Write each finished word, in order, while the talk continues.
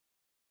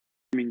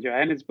in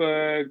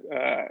Johannesburg,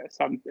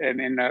 and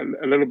then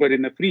a little bit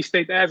in the Free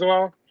State as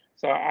well.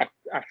 So I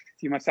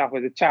see myself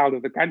as a child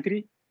of the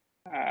country.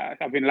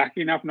 I've been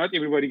lucky enough. Not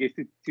everybody gets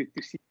to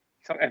see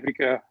South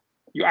Africa.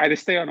 You either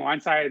stay on one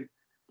side,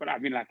 but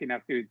I've been lucky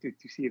enough to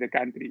see the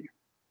country.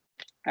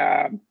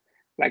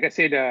 Like I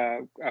said, a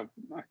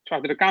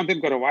chartered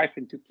accountant, got a wife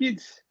and 2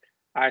 kids.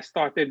 I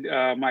started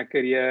my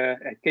career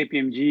at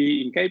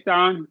KPMG in Cape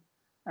Town,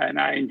 and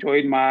I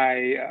enjoyed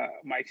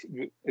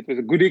it was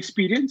a good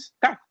experience,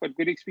 tough but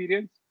good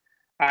experience.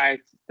 I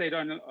stayed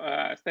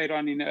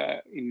on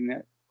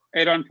in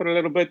Aeron for a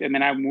little bit, and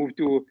then I moved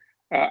to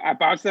I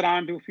bounced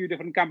around to a few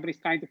different companies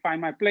trying to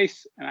find my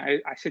place, and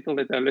I settled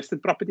at a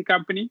listed property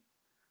company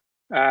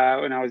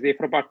when I was there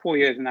for about 4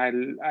 years, and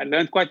I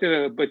learned quite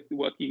a bit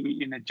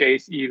working in a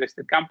JSE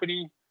listed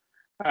company.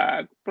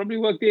 Probably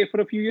worked there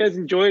for a few years,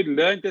 enjoyed,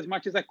 learned as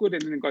much as I could,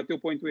 and then got to a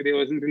point where there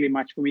wasn't really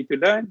much for me to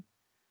learn.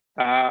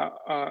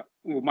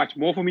 Much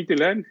more for me to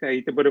learn. So I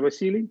hit a bit of a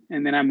ceiling,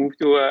 and then I moved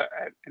to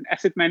an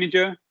asset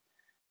manager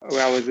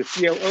where I was a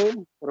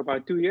COO for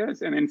about 2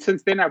 years, and then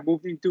since then I've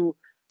moved into,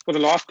 for the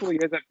last 4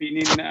 years I've been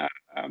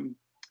in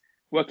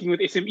working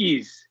with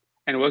SMEs,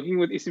 and working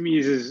with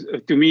SMEs is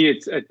to me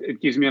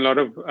it gives me a lot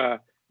of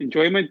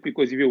enjoyment,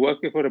 because if you work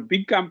for a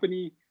big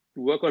company,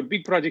 you work on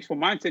big projects for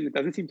months and it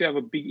doesn't seem to have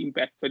a big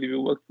impact. But if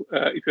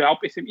you help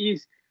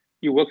SMEs,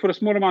 you work for a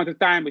small amount of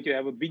time, but you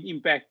have a big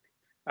impact.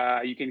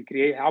 You can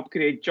help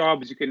create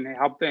jobs. You can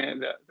help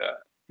the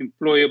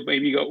employer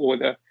maybe go, or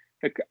the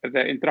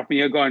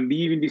entrepreneur go on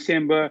leave in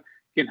December.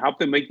 You can help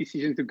them make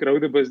decisions to grow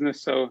the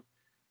business. So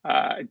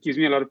it gives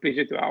me a lot of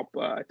pleasure to help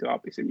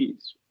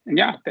SMEs. And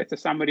yeah, that's a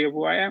summary of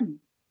who I am.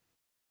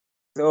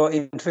 So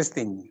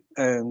interesting,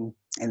 and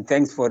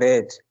thanks for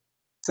that.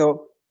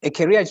 So a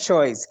career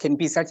choice can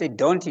be such a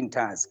daunting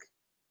task.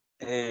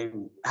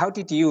 How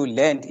did you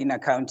land in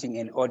accounting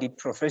and audit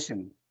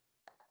profession?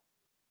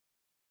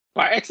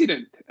 By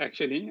accident,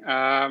 actually.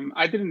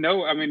 I didn't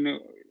know. I mean,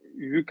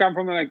 you come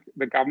from like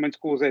the government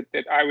schools that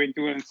I went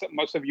to, and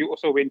most of you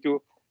also went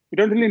to. You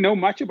don't really know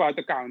much about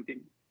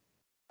accounting.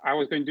 I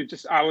was going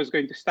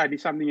to study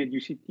something at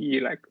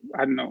UCT, like,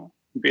 I don't know,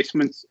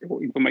 investments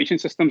or information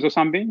systems or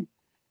something.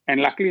 And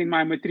luckily in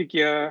my matric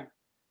year,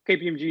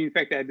 KPMG, in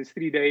fact, had this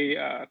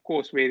 3-day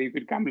course where you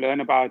could come learn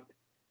about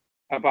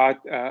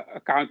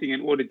accounting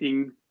and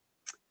auditing.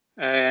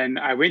 And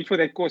I went for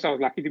that course. I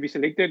was lucky to be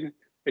selected.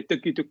 They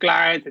took you to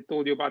clients. They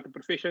told you about the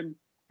profession.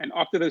 And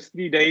after those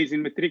 3 days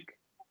in matric,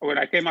 when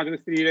I came out of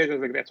the 3 days, I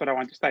was like, that's what I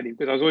want to study,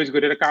 because I was always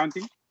good at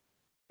accounting.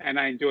 And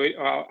I enjoyed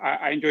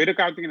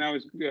accounting, and I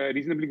was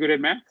reasonably good at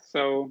math.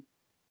 So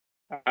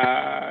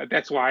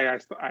that's why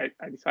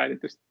I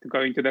decided to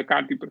go into the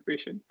accounting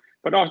profession.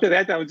 But after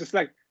that, I was just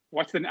like,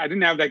 I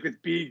didn't have like this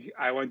big,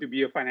 I want to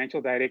be a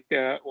financial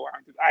director, or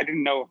I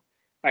didn't know,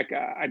 like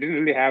I didn't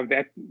really have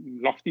that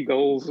lofty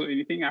goals or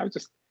anything. I was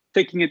just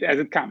taking it as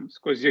it comes,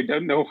 because you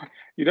don't know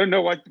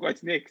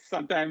what's next.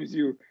 Sometimes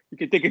you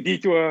can take a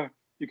detour,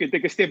 you can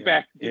take a step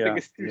back, you can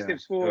take two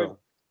steps forward.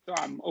 So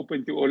I'm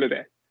open to all of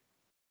that.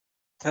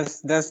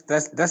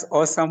 That's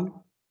awesome.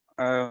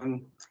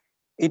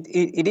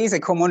 It is a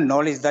common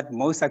knowledge that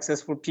most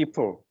successful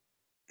people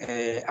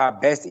are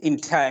best in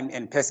time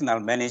and personal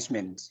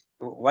management.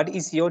 What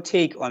is your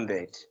take on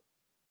that?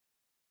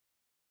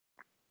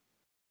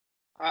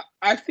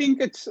 I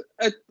think it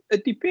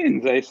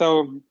depends.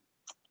 So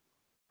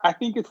I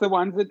think it's the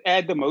ones that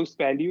add the most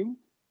value,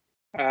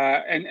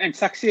 and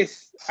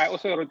success. I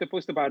also wrote a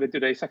post about it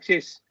today.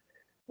 Success.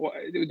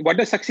 What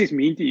does success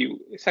mean to you?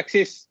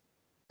 Success.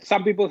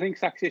 Some people think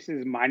success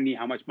is money,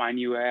 how much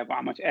money you have,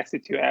 how much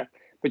assets you have.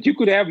 But you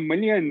could have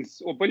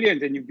millions or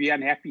billions and you'd be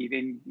unhappy.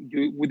 Then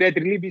would that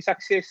really be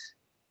success?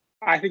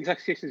 I think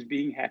success is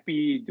being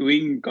happy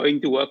going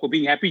to work, or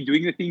being happy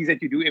doing the things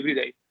that you do every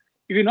day.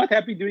 If you're not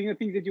happy doing the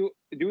things that you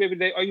do every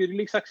day, are you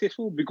really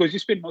successful? Because you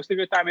spend most of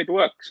your time at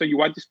work. So you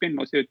want to spend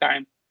most of your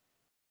time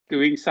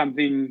doing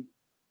something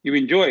you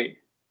enjoy.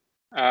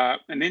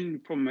 And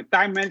then from a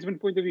time management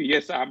point of view,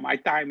 yes, my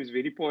time is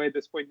very poor at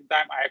this point in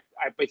time.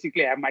 I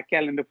basically have my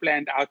calendar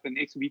planned out the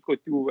next week or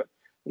two.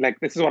 Like,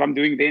 this is what I'm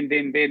doing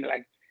then.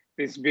 Like,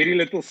 there's very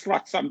little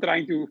slots. I'm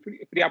trying to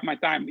free up my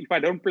time. If I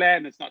don't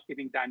plan, it's not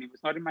getting done. If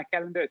it's not in my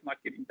calendar, it's not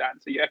getting done.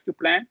 So you have to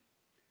plan.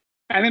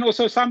 And then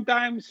also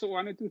sometimes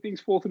 1 or 2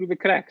 things fall through the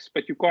cracks,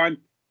 but you can't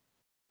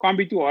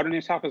be too hard on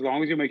yourself, as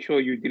long as you make sure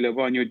you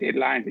deliver on your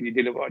deadlines and you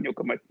deliver on your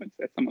commitments.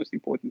 That's the most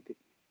important thing.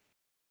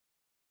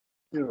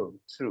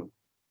 True.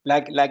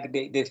 Like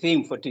the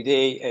theme for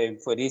today,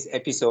 for this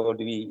episode,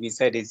 we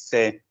said it's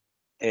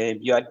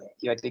you are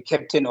the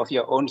captain of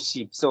your own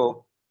ship.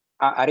 So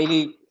I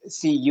really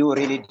see you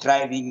really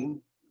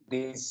driving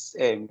this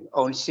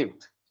own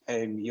ship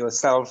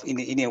yourself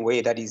in a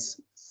way that is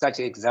such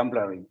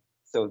exemplary.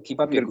 So keep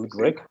up the good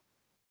work.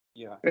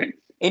 Yeah. Thanks.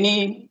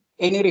 Any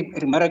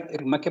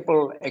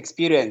remarkable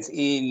experience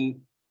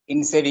in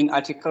saving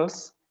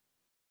articles?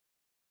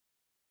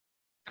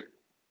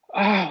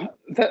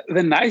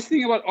 The nice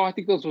thing about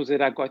articles was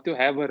that I got to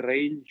have a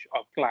range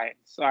of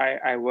clients. So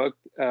I worked,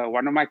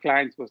 one of my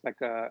clients was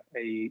like a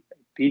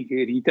big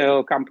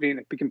retail company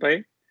like Pick and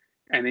Pay.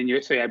 And then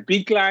you had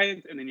big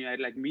clients, and then you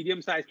had like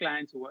medium-sized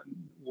clients who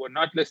were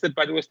not listed,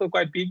 but were still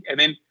quite big, and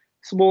then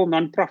small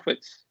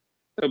non-profits.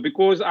 So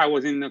because I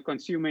was in the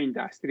consumer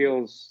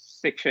industrials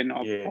section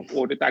of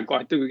audit, I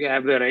got to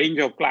have the range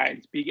of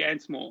clients, big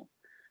and small.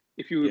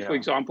 If you, for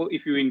example,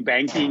 if you're in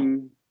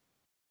banking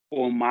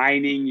or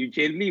mining, you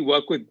generally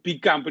work with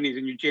big companies,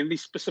 and you're generally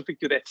specific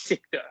to that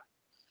sector.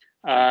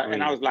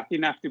 And I was lucky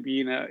enough to be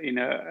in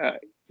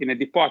a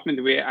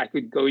department where I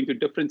could go into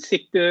different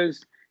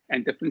sectors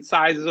and different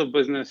sizes of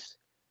business.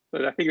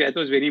 So I think that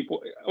was very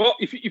important. Well,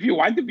 if you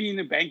want to be in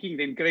the banking,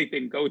 then great,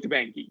 then go to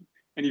banking.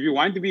 And if you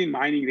want to be in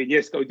mining, then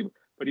yes, go to.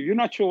 But if you're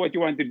not sure what you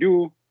want to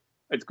do,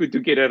 it's good to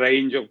get a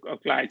range of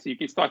clients. So you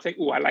can start saying,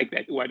 oh, I like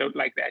that. Oh, I don't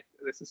like that.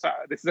 This is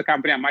a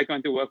company I might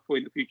want to work for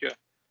in the future.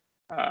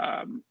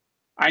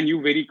 I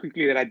knew very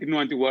quickly that I didn't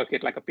want to work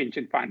at like a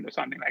pension fund or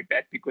something like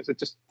that, because it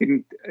just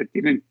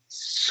didn't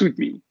suit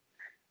me.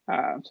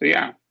 So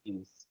yeah.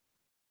 Yes.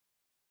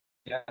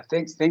 Yeah,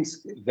 thanks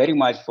very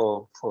much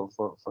for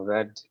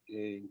that.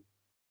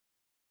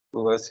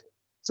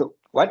 So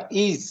what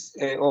is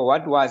or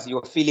what was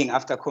your feeling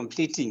after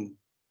completing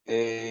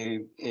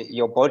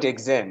your board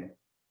exam?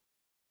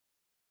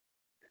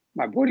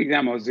 My board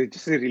exam was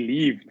just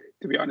relieved,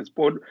 to be honest.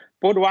 Board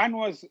one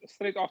was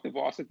straight after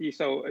varsity,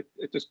 so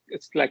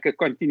it's like a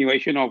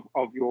continuation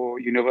of your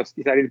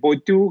university studies.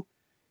 Board two,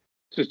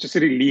 so it's just a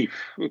relief,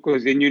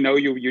 because then you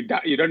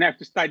don't have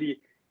to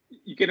study.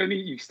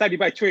 You study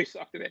by choice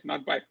after that,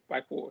 not by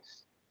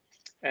force.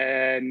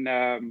 And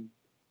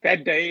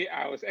that day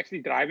I was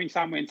actually driving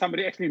somewhere, and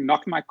somebody actually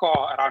knocked my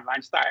car around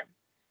lunchtime.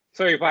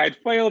 So if I had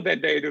failed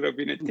that day, it would have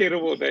been a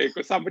terrible day,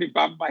 because somebody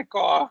bumped my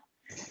car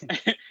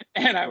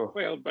and I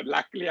failed. But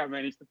luckily I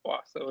managed to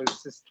pass. So it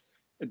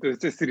was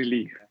just a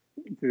relief.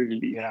 It's a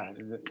relief.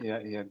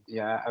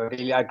 Yeah. I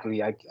really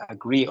agree. I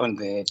agree on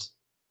that.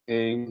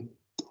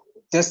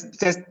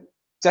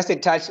 Just a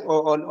touch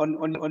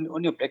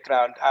on your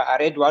background. I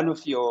read one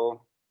of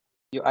your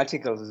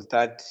articles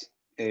that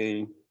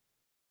in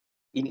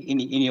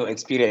your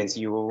experience,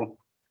 you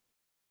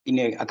in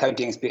an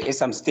accounting experience, at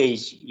some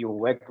stage you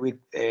worked with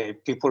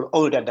people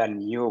older than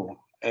you,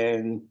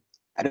 and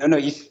I don't know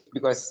if,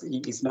 because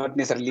it's not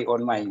necessarily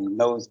on my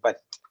nose,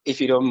 but if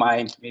you don't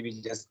mind, maybe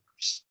just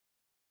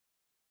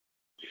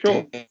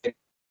sure.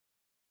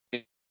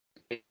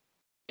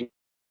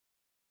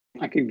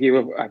 I can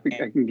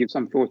give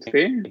some thoughts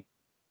there.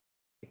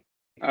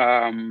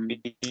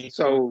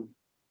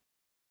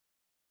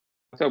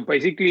 So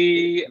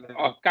basically,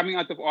 coming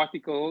out of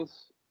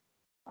articles,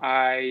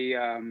 I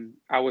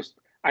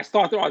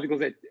started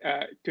articles at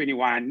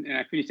 21 and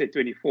I finished at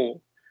 24.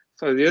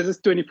 So there's this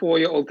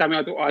 24-year-old coming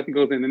out of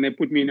articles, and then they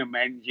put me in a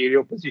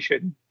managerial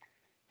position,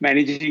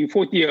 managing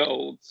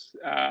 40-year-olds.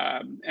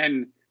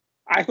 And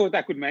I thought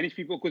I could manage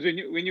people, because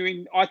when you're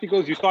in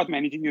articles, you start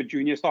managing your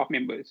junior staff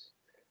members.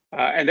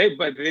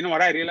 But then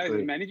what I realized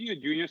is managing your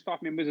junior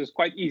staff members is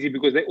quite easy,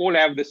 because they all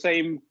have the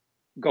same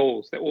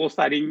goals. They're all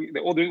studying,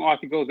 they're all doing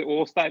articles, they're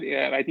all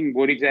writing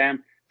board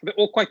exam. So they're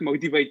all quite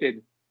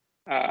motivated.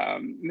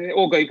 They're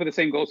all going for the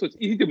same goal. So it's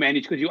easy to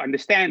manage because you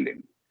understand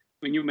them.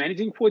 When you're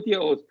managing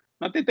 40-year-olds,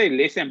 not that they're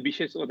less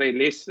ambitious or they're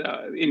less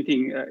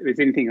there's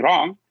anything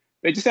wrong.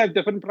 They just have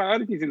different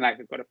priorities in life.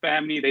 They've got a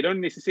family. They don't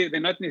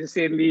necessarily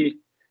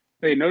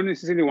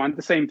want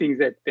the same things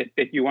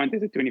that you want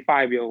as a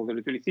 25-year-old or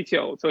a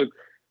 26-year-old. So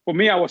for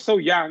me, I was so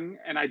young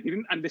and I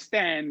didn't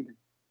understand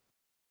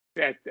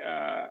that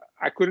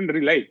I couldn't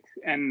relate,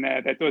 and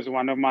that was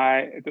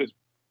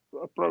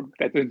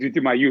that was due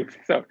to my youth.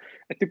 So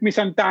it took me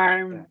some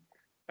time.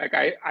 Like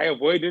I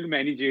avoided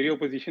managerial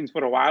positions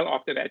for a while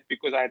after that,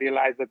 because I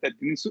realized that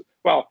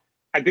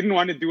I didn't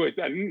want to do it.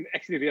 I didn't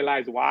actually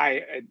realize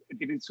why it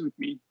didn't suit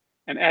me.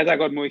 And as I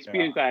got more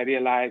experience, I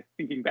realized,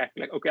 thinking back,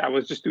 like, okay, I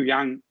was just too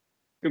young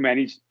to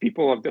manage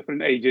people of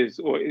different ages,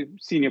 or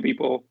senior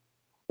people,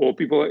 or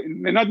people,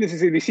 they're not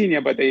necessarily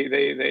senior, but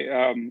they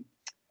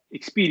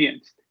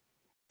experienced.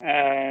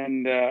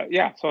 And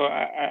so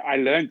I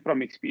learned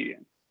from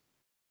experience.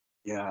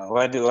 Yeah,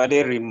 what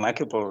a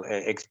remarkable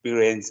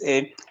experience.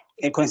 And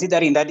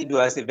considering that it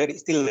was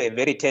still a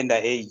very tender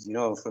age,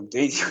 from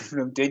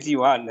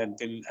 21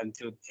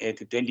 until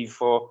to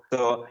 24.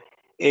 So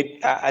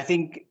I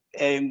think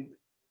in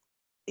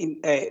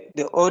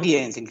the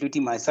audience,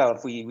 including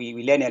myself,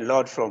 we learn a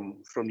lot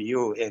from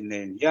you. And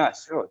then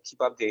sure,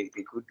 keep up the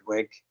good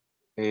work.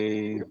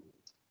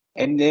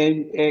 And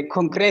then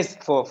congrats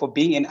for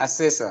being an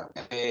assessor.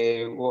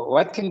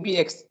 What can be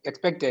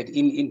expected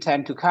in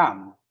time to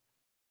come?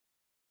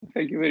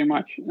 Thank you very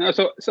much.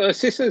 So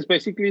assessor is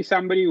basically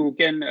somebody who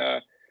can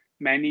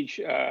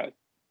manage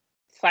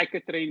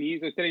psych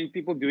trainees, or train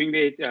people doing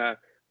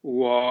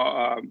who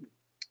are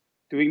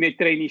doing their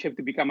traineeship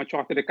to become a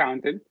chartered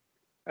accountant.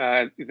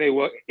 They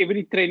work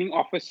every training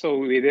office. So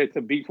whether it's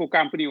a big 4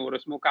 company or a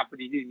small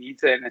company, it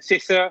needs an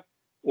assessor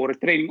or a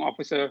training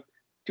officer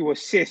to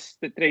assess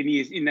the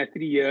trainees in that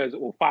 3 years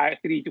or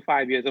 3 to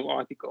 5 years of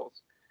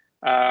articles.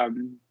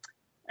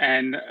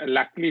 And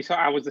luckily, so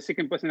I was the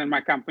second person in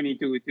my company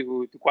to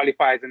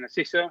qualify as an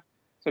assessor.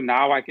 So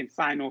now I can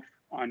sign off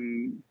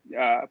on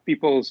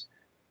people's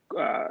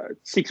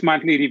 6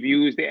 monthly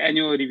reviews, the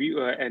annual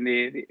review, and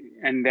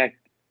that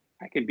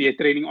I can be a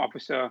training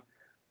officer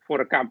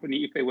for a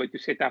company if they were to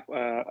set up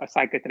a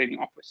psycho training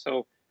office.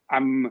 So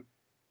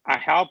I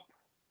help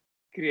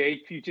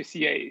create future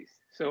CAs.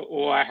 So,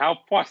 or I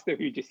help foster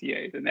future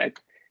CAs, and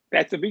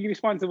that's a big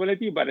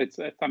responsibility, but it's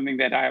something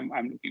that I'm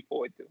looking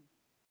forward to.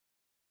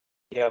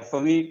 Yeah,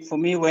 for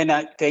me, when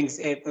I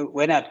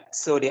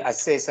saw the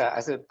assessor,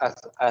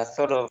 I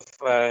thought of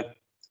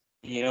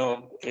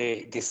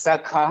the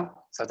SACA,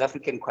 South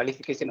African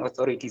Qualification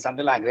Authority,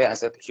 something like that. I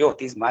said, sure,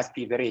 this must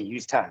be very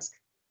huge task.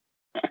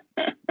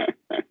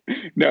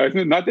 No, it's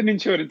not an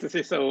insurance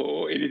assessor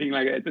or anything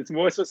like that. It's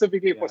more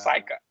specifically for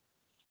psycho.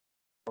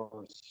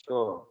 Oh,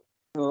 sure.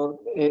 So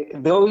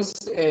those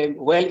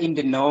well in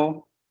the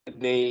know,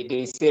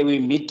 they say we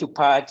meet to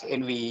part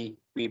and we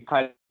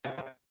part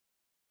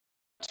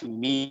to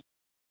meet.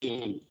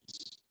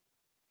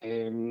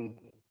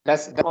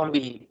 That's all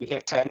we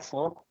have time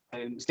for.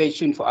 Stay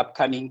tuned for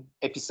upcoming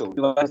episodes.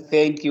 We want to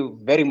thank you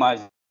very much,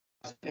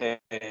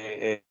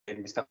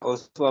 Mr.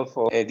 Oswald,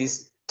 for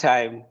this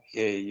time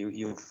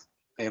you've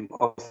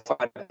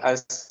offered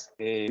us.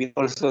 We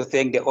also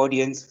thank the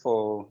audience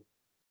for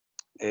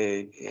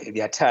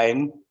their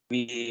time.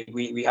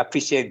 We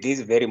appreciate this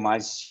very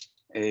much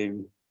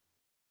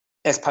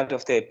as part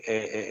of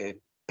the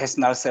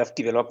personal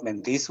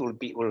self-development. This will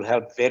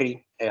help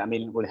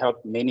will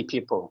help many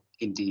people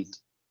indeed.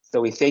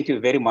 So we thank you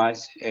very much,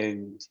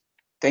 and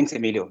thanks,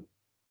 Emilio.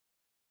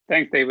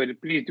 Thanks, David.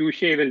 Please do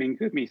share the link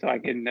with me so I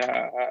can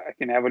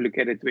have a look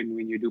at it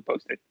when you do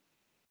post it.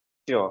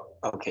 Sure.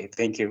 Okay.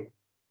 Thank you.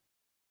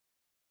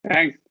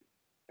 Thanks.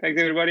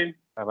 Thanks, everybody.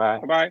 Bye-bye.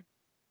 Bye-bye.